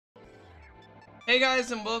Hey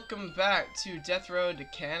guys, and welcome back to Death Road to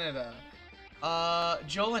Canada.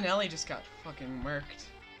 Joel and Ellie just got fucking murked.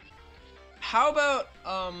 How about,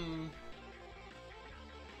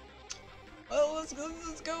 well, let's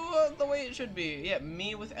go the way it should be. Yeah,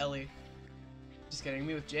 me with Ellie. Just kidding,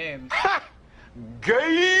 me with James. Ha!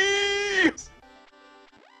 Gay! Here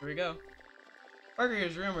we go. Parker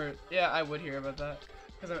hears rumors. Yeah, I would hear about that.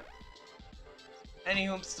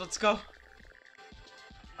 Anywho, let's go.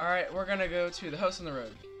 Alright, we're gonna go to the house on the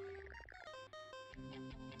road.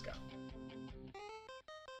 Let's go.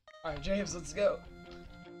 Alright, James, let's go.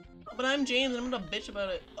 But I'm James and I'm gonna bitch about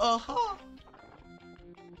it. Uh-huh.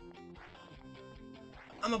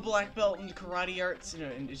 I'm a black belt in karate arts,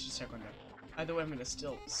 and it's just taekwondo. Either way, I'm gonna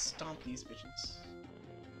still stomp these bitches.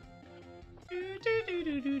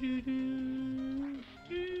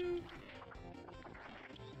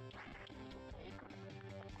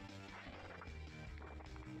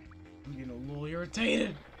 I'm getting a little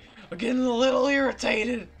irritated. I'm getting a little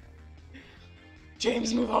irritated.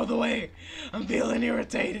 James, move out of the way. I'm feeling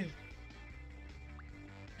irritated.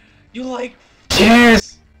 You like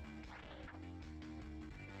cheers?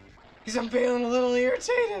 Because I'm feeling a little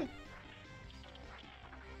irritated.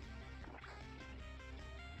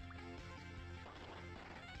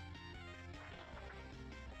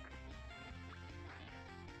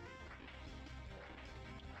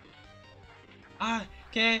 I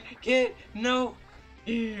can't get no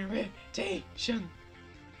irritation.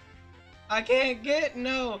 I can't get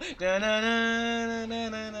no na na na na na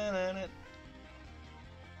na na na.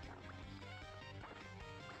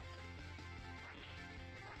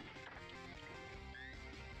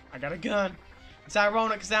 I got a gun. It's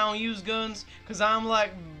ironic because I don't use guns, because I'm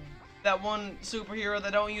like that one superhero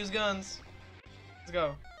that don't use guns. Let's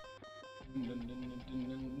go.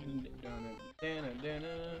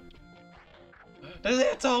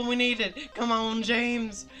 That's all we needed. Come on,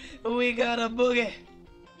 James. We got a boogie.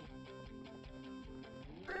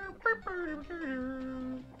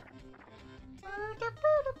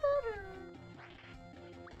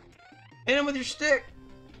 Hit him with your stick.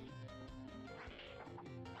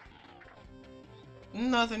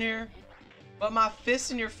 Nothing here but my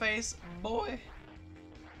fist in your face, boy.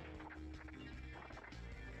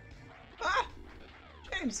 Ah!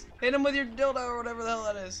 James, hit him with your dildo or whatever the hell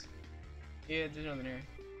that is. Yeah, there's nothing here.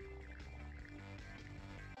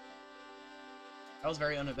 That was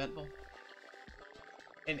very uneventful.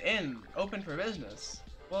 An inn, open for business.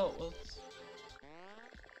 Well, let's...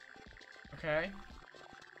 Okay.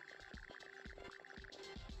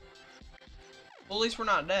 Well, at least we're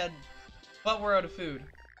not dead. But we're out of food.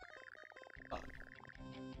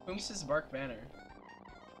 Booms's bark banner.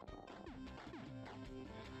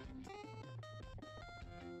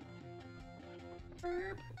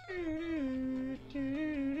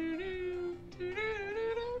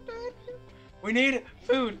 We need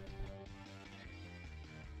food.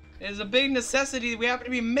 It is a big necessity. We happen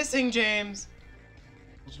to be missing, James.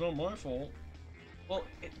 It's not my fault. Well,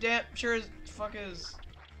 it damn sure as fuck is.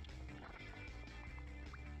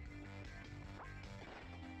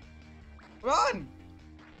 Run!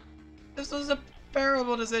 This was a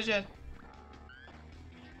terrible decision.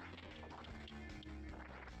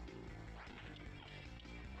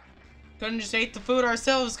 Couldn't just eat the food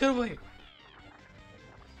ourselves, could we?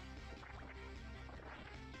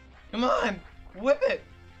 Come on, whip it!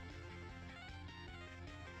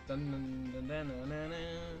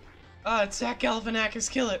 Ah, it's Zach Galifianakis,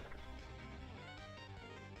 kill it!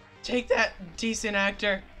 Take that, decent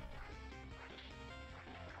actor.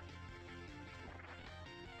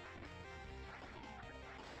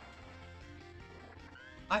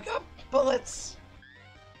 I got bullets!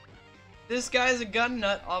 This guy's a gun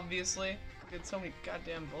nut, obviously. Get so many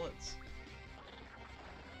goddamn bullets.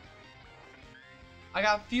 I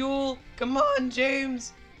got fuel! Come on,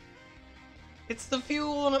 James! It's the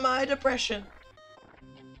fuel in my depression.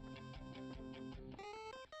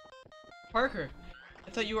 Parker,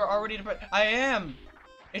 I thought you were already depressed. I am!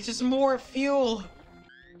 It's just more fuel!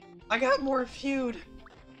 I got more food!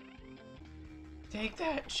 Take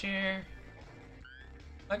that chair.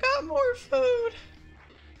 I got more food!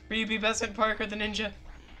 Will you be best at Parker the Ninja?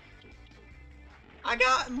 I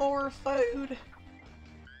got more food!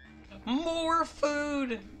 More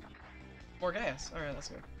food! More gas. Alright, let's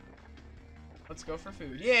go. Let's go for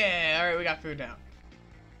food. Yeah! Alright, we got food now.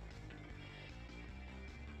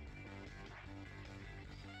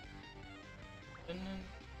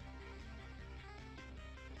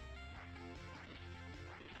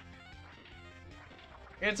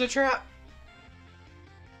 It's a trap!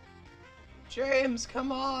 James,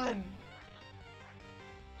 come on!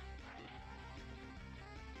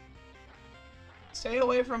 Stay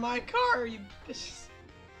away from my car, you bitches.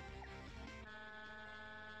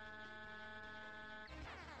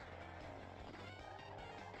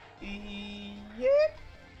 Yeah.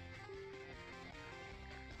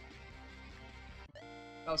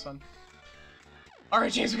 That was fun.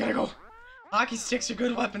 Alright, James, we gotta go. Hockey sticks are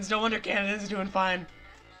good weapons. No wonder Canada's doing fine.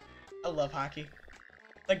 I love hockey.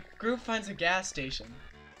 Like, group finds a gas station.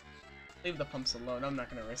 Leave the pumps alone. I'm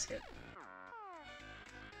not gonna risk it.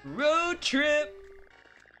 Road trip!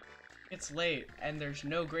 It's late, and there's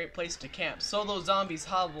no great place to camp, so those zombies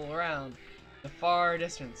hobble around the far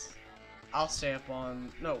distance. I'll stay up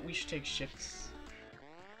on... No, we should take shifts.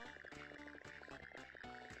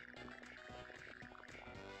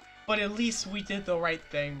 But at least we did the right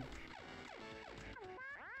thing.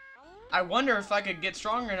 I wonder if I could get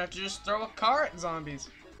stronger enough to just throw a car at zombies.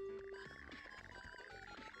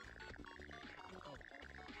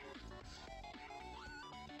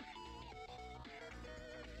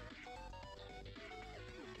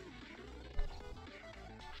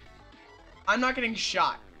 I'm not getting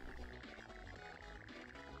shot.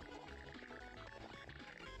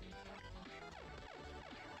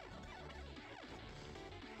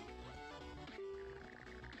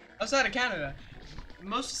 Outside of Canada,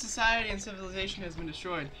 most of society and civilization has been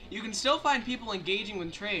destroyed. You can still find people engaging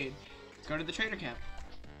with trade. Let's go to the trader camp.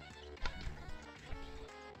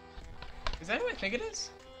 Is that who I think it is?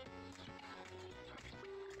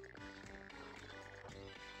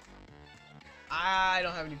 I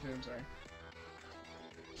don't have any food, I'm sorry.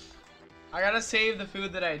 I gotta save the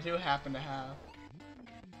food that I do happen to have.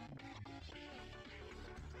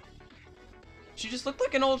 She just looked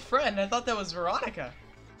like an old friend. I thought that was Veronica.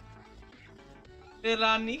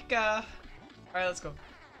 Veronica. Alright, let's go.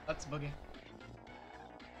 Let's boogie.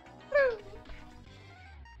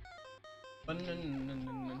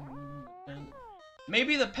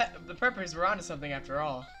 Maybe the preppers were onto something after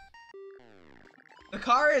all. The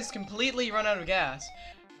car is completely run out of gas.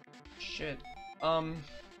 Shit. Of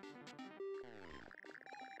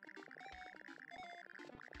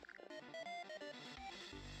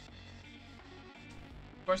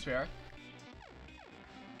course we are.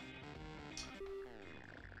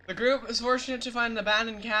 The group is fortunate to find an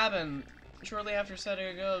abandoned cabin. Shortly after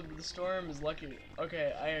setting go, the storm is lucky.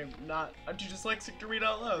 Okay, I'm too dyslexic to read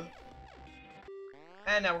out loud.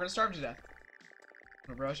 And now we're gonna starve to death.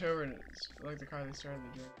 I'm gonna rush over and it's like the car they started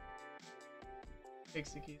the journey.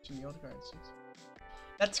 Takes the keys from the old car.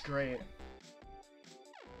 That's great.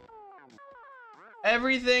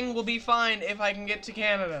 Everything will be fine if I can get to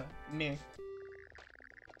Canada. Me.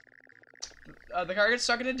 The car gets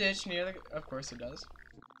stuck in a ditch near the... Of course it does.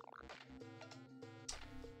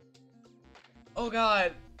 Oh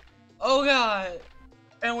god. Oh god.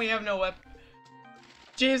 And we have no weapon.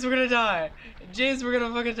 James, we're gonna die. James, we're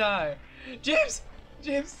gonna fucking die. James!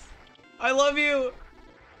 James! I love you!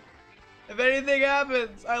 If anything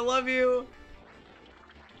happens, I love you!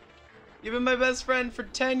 You've been my best friend for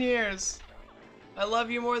 10 years. I love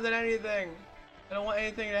you more than anything. I don't want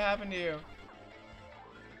anything to happen to you.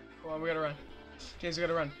 Come on, we gotta run. James, we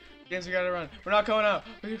gotta run. James, we gotta run. We're not going out.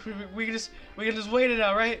 We can just wait it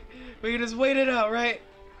out, right? We can just wait it out, right?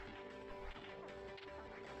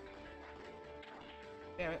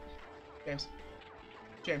 Damn it. James.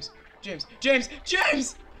 James. James. James.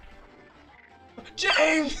 James!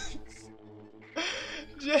 James!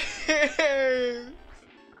 James!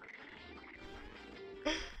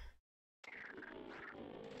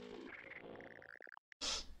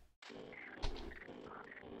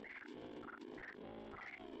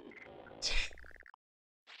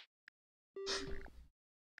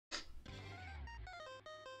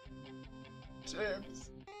 James.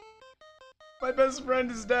 My best friend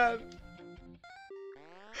is dead.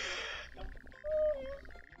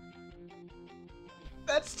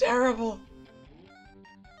 That's terrible.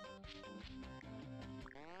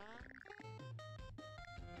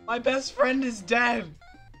 My best friend is dead.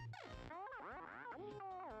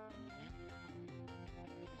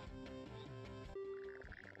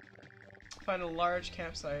 Find a large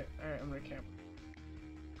campsite. Alright, I'm gonna camp.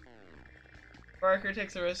 Barker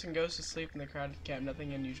takes a risk and goes to sleep in the crowded camp.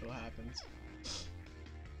 Nothing unusual happens.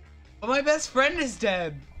 But my best friend is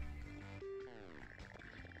dead!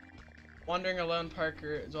 Wandering alone,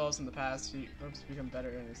 Parker dwells in the past. He hopes to become better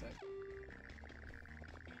in his life.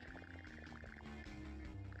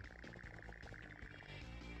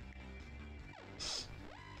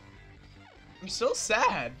 I'm still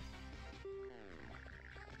sad.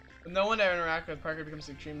 With no one to interact with, Parker becomes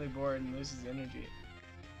extremely bored and loses energy.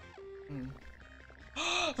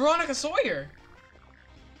 Veronica Sawyer!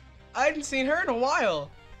 I hadn't seen her in a while.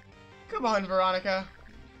 Come on, Veronica.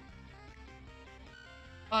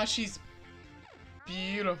 Ah, she's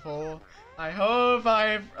beautiful. I hope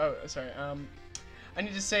I've... Oh, sorry. I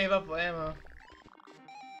need to save up ammo.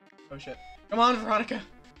 Oh, shit. Come on, Veronica.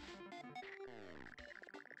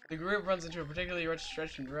 The group runs into a particularly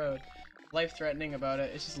stretched road. Life-threatening about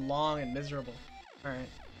it. It's just long and miserable. Alright.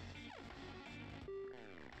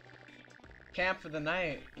 Camp for the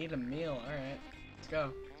night. Eat a meal. Alright. Let's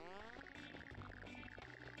go.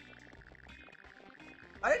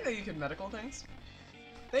 I didn't know you could medical things.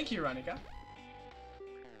 Thank you, Veronica.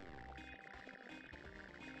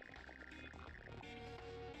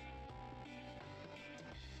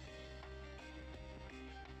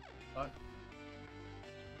 Fuck.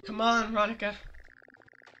 Come on, Veronica.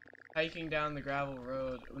 Hiking down the gravel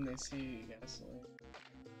road when they see gasoline.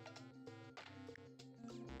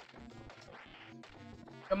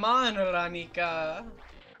 Come on, Veronica.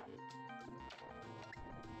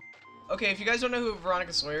 Okay, if you guys don't know who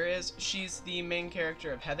Veronica Sawyer is, she's the main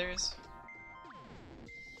character of Heathers.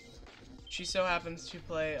 She so happens to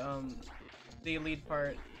play the lead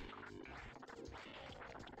part.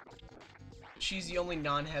 She's the only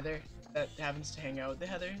non-Heather that happens to hang out with the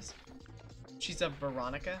Heathers. She's a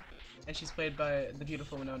Veronica, and she's played by the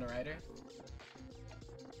beautiful Winona Ryder.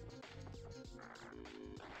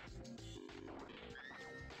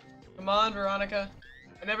 Come on, Veronica.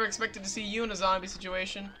 I never expected to see you in a zombie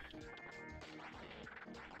situation.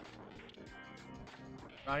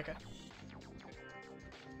 Veronica.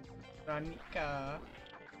 Veronica.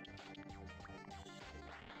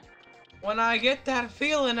 When I get that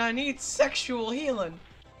feeling, I need sexual healing.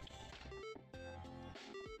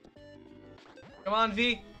 Come on,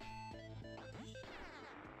 V.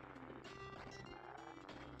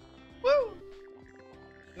 Woo!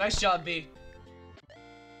 Nice job, V.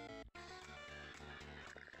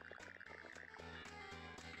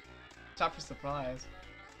 Top for supplies.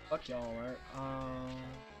 Fuck y'all, right?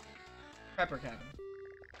 Pepper cabin.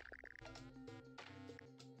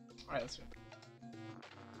 Alright, let's do it.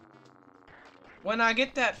 When I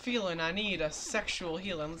get that feeling, I need a sexual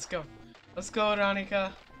healing. Let's go. Let's go,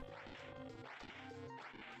 Veronica.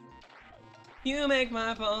 You make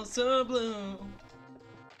my pulse so blue.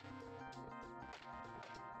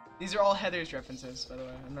 These are all Heather's references, by the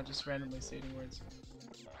way. I'm not just randomly stating words.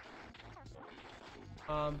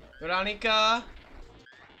 Veronica?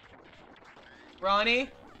 Ronnie?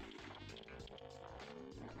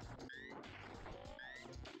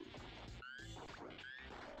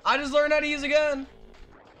 I just learned how to use a gun!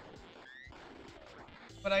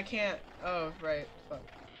 But I can't. Oh, right. Fuck.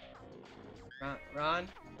 Ron!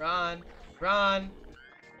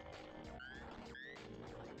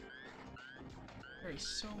 There's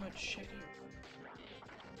so much shit here.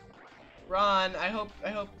 Ron, I hope,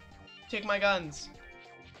 take my guns.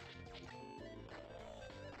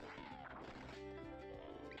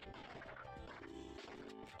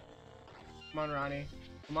 Come on, Ronnie.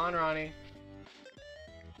 Come on, Ronnie.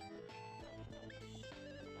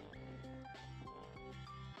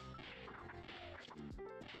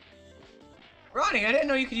 Ronnie, I didn't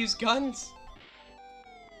know you could use guns.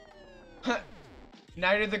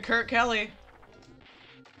 Neither did Kurt Kelly.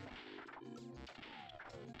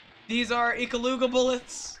 These are Ikaluga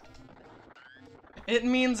bullets. It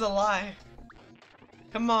means a lie.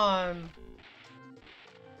 Come on.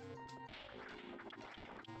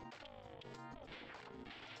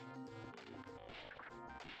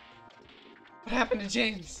 What happened to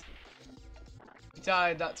James? He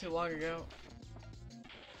died not too long ago.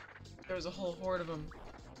 There was a whole horde of them.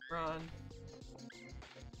 Ron.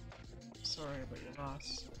 Sorry about your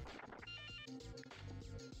loss.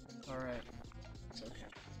 It's alright. It's okay.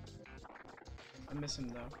 I miss him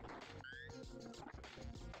though.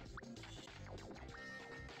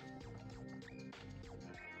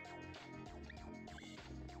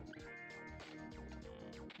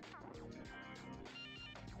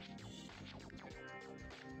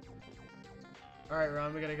 Alright,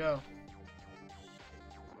 Ron, we gotta go.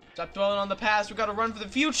 Stop dwelling on the past, we gotta run for the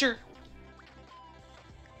future!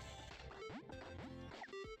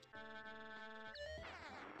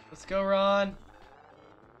 Let's go, Ron!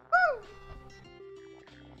 Woo!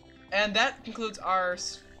 And that concludes our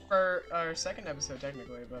second episode,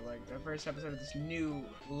 technically, but like, the first episode of this new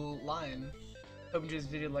line. Hope you enjoyed this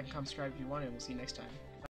video, like and comment, subscribe if you want, and we'll see you next time.